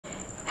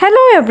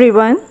Hello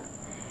everyone,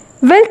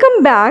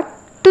 welcome back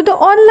to the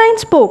online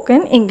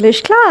spoken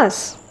English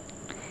class.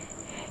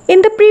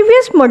 In the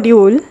previous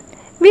module,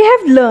 we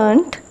have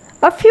learnt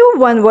a few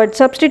one-word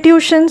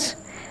substitutions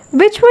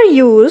which were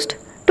used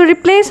to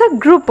replace a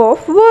group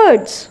of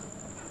words.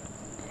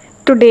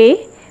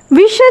 Today,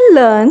 we shall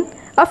learn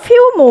a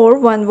few more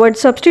one-word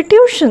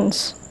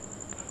substitutions.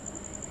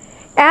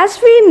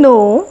 As we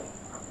know,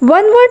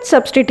 one-word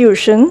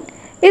substitution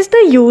is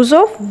the use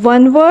of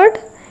one word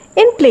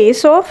in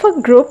place of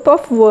a group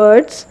of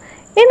words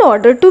in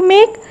order to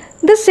make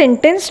the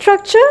sentence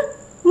structure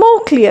more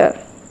clear.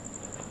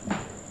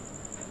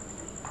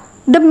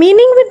 The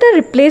meaning with the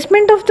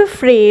replacement of the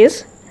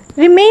phrase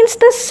remains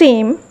the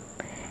same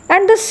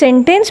and the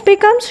sentence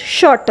becomes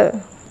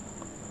shorter.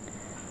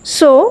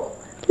 So,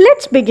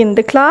 let's begin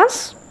the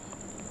class.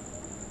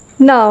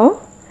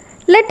 Now,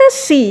 let us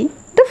see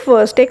the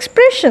first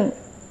expression.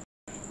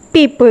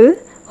 People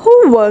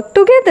who work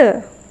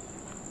together.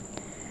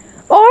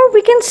 Or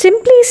we can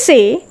simply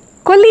say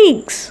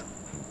colleagues.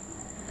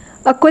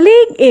 A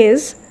colleague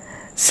is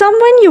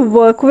someone you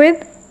work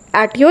with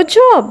at your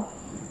job.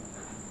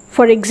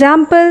 For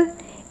example,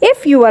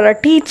 if you are a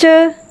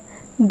teacher,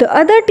 the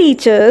other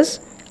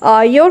teachers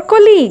are your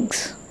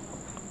colleagues.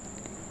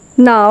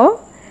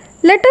 Now,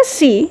 let us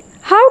see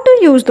how to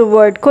use the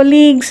word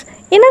colleagues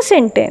in a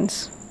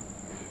sentence.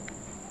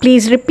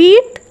 Please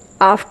repeat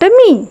after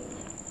me.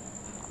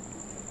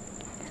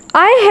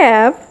 I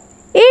have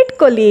 8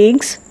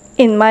 colleagues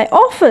in my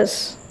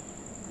office.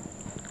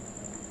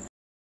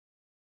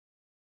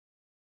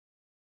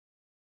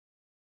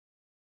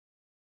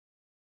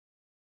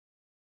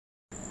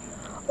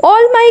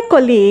 All my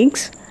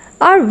colleagues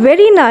are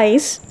very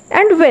nice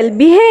and well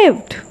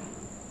behaved.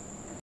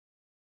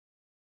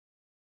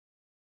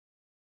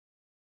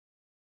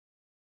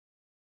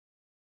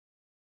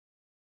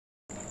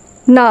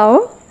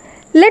 Now,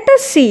 let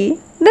us see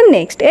the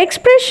next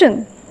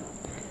expression.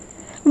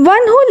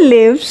 One who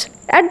lives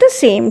at the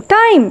same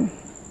time.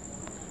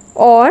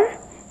 Or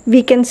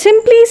we can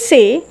simply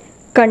say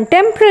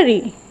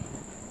contemporary.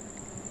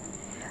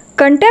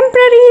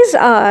 Contemporaries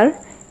are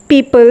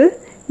people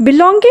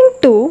belonging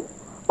to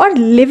or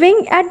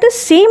living at the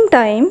same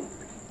time,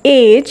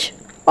 age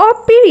or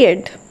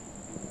period.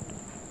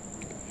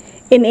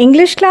 In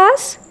English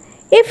class,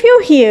 if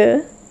you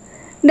hear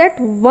that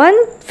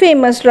one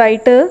famous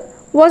writer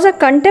was a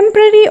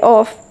contemporary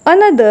of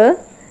another,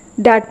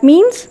 that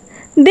means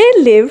they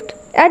lived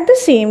at the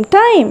same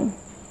time.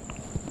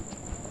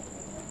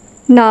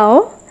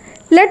 Now,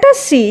 let us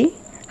see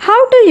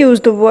how to use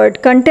the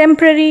word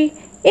contemporary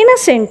in a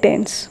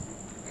sentence.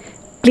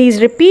 Please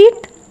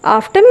repeat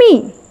after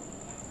me.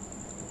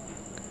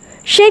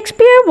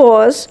 Shakespeare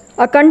was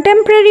a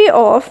contemporary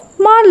of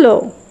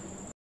Marlowe.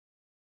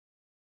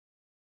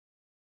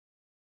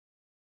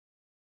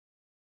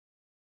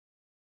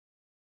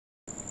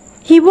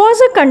 He was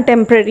a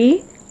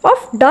contemporary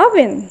of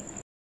Darwin.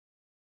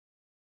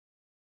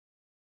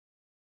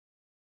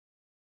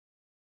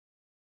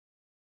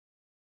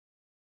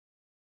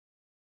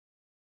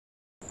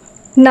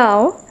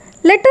 Now,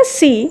 let us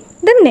see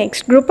the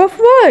next group of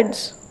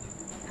words.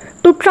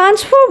 To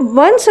transfer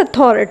one's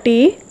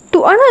authority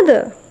to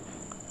another.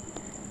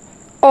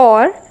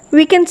 Or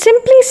we can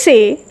simply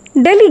say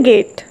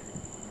delegate.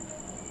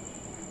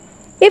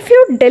 If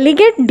you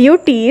delegate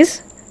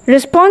duties,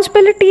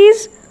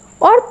 responsibilities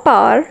or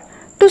power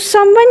to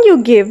someone,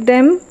 you give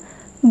them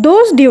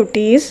those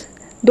duties,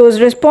 those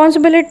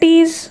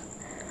responsibilities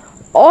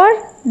or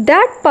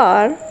that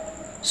power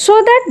so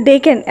that they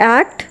can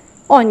act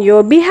on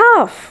your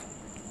behalf.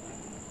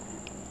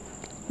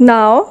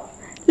 Now,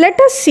 let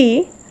us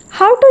see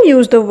how to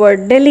use the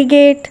word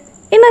delegate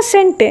in a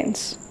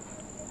sentence.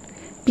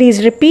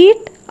 Please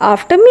repeat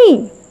after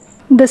me.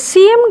 The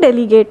CM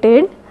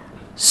delegated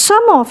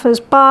some of his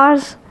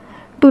powers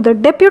to the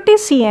Deputy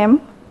CM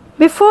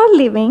before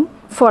leaving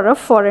for a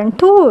foreign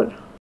tour.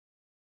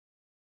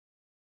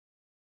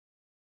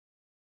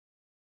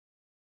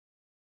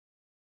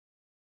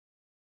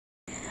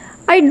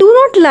 I do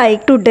not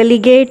like to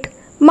delegate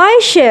my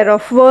share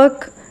of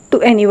work to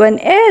anyone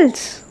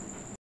else.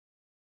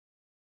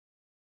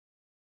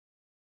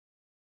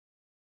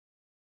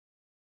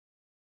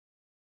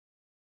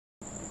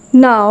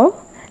 Now,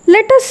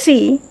 let us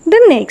see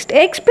the next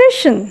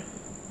expression.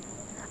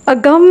 A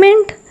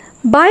government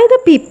by the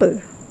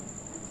people.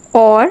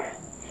 Or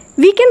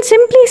we can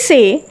simply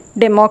say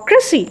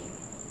democracy.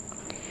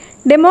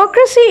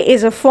 Democracy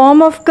is a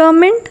form of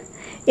government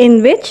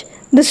in which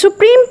the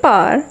supreme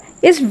power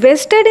is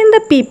vested in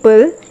the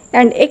people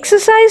and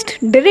exercised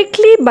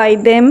directly by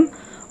them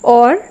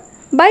or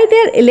by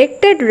their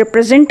elected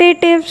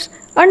representatives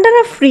under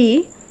a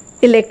free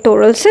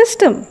electoral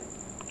system.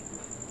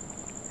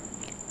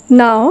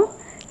 Now,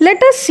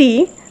 let us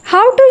see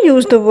how to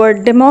use the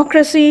word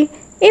democracy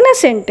in a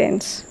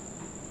sentence.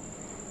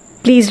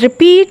 Please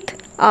repeat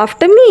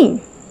after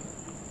me.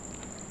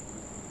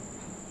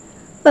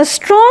 A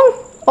strong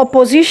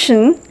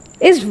opposition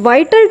is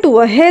vital to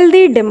a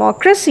healthy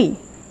democracy.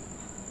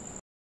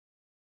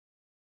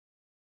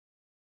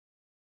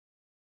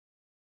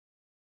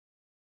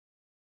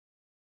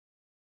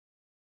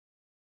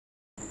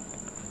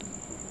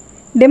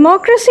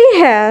 Democracy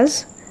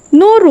has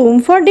no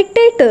room for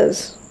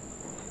dictators.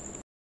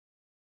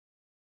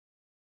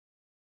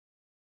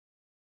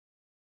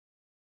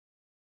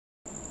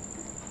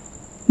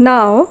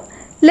 Now,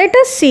 let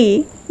us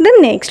see the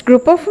next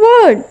group of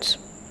words.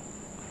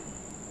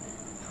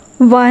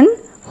 One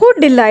who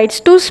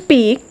delights to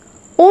speak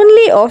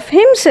only of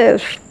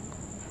himself.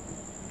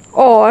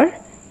 Or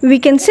we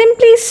can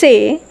simply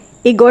say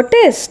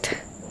egotist.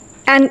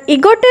 An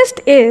egotist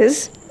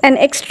is an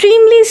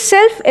extremely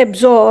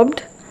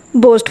self-absorbed,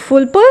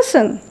 boastful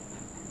person.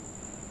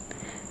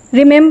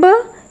 Remember,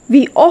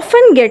 we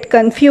often get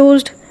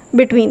confused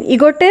between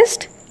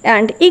egotist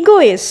and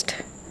egoist.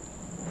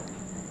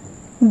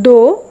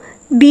 Though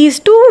these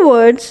two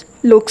words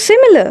look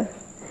similar,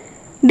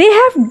 they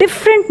have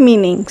different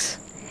meanings.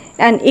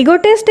 An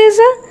egotist is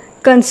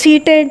a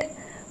conceited,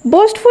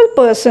 boastful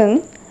person,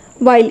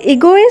 while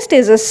egoist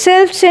is a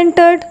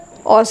self-centered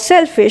or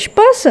selfish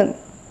person.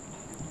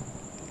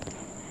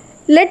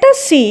 Let us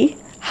see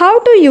how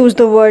to use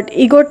the word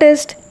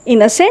egotist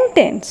in a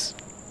sentence.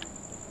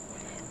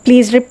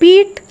 Please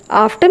repeat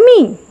after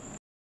me.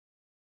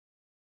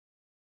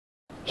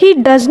 He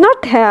does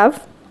not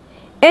have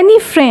any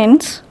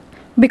friends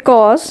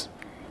because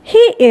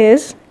he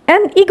is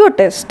an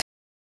egotist.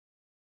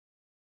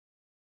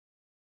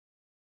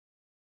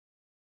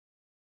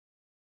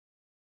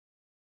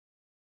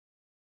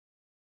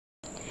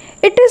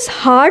 It is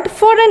hard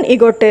for an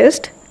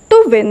egotist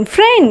to win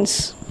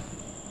friends.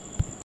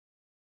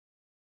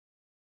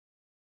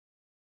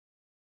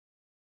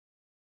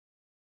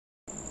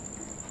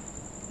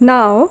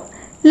 Now,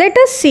 let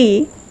us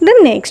see the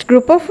next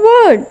group of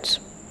words.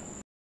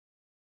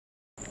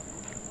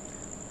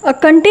 A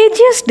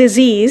contagious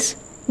disease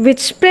which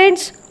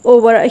spreads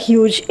over a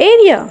huge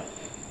area.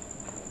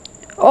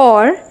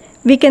 Or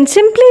we can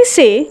simply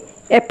say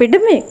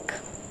epidemic.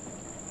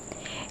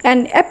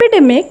 An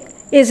epidemic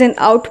is an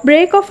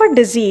outbreak of a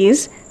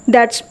disease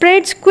that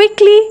spreads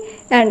quickly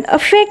and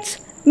affects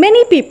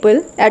many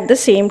people at the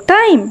same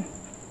time.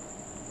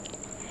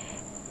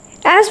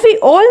 As we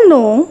all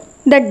know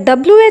that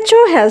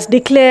WHO has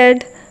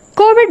declared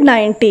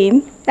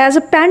COVID-19 as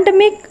a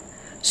pandemic,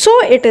 so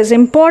it is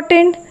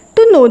important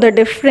to know the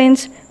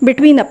difference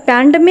between a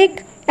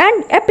pandemic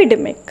and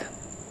epidemic.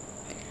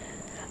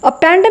 A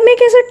pandemic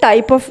is a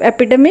type of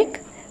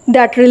epidemic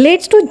that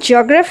relates to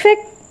geographic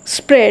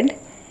spread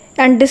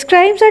and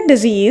describes a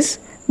disease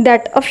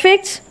that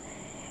affects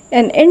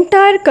an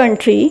entire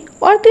country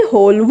or the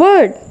whole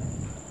world.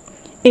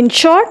 In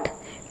short,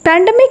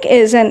 pandemic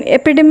is an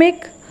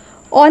epidemic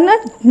on a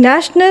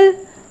national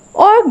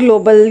or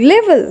global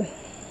level.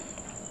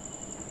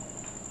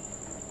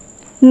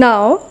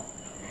 Now,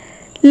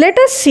 let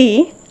us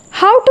see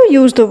how to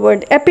use the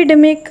word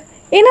epidemic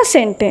in a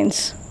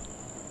sentence.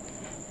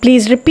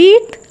 Please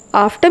repeat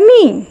after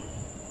me.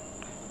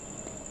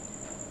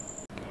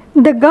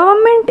 The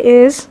government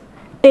is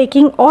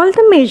taking all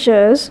the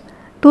measures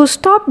to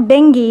stop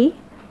dengue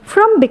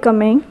from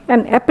becoming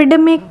an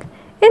epidemic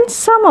in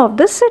some of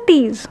the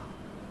cities.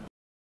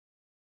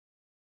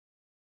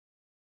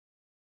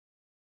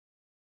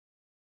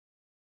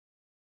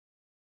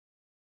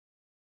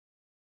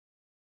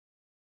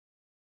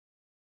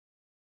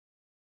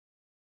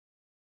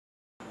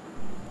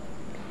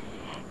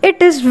 It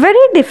is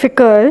very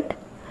difficult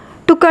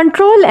to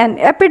control an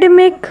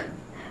epidemic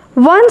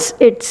once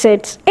it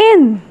sets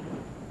in.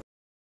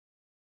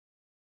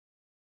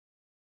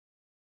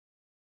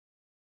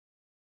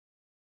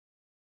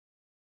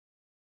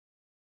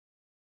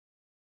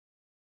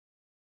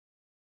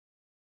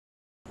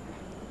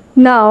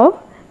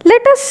 Now,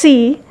 let us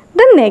see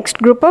the next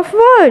group of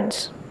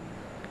words.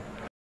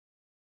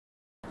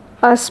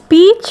 A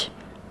speech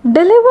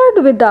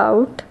delivered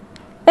without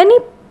any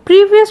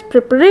previous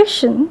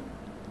preparation,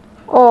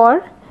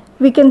 or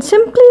we can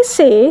simply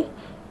say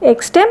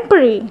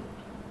extempore.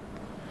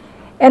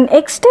 An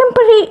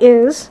extempore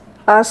is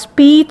a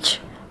speech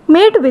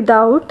made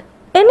without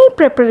any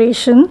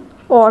preparation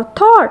or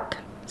thought.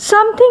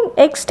 Something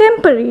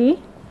extempore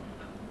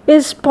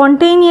is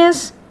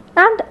spontaneous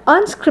and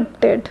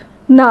unscripted.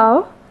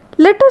 Now,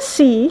 let us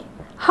see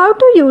how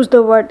to use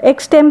the word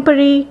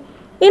extempore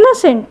in a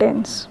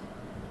sentence.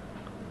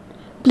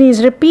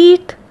 Please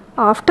repeat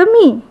after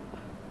me.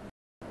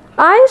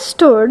 I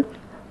stood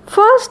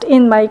first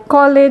in my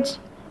college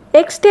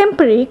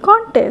extempore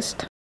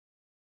contest.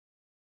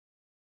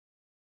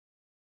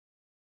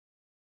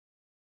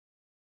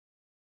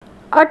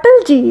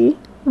 Atal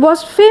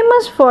was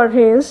famous for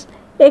his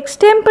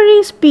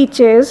extempore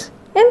speeches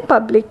in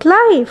public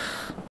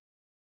life.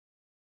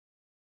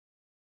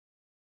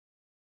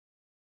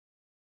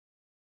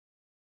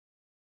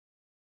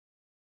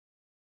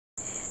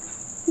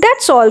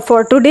 That's all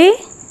for today.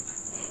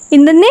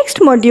 In the next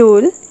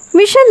module,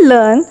 we shall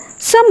learn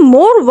some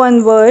more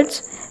one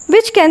words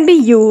which can be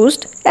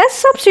used as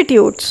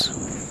substitutes.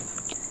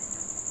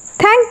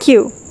 Thank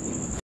you.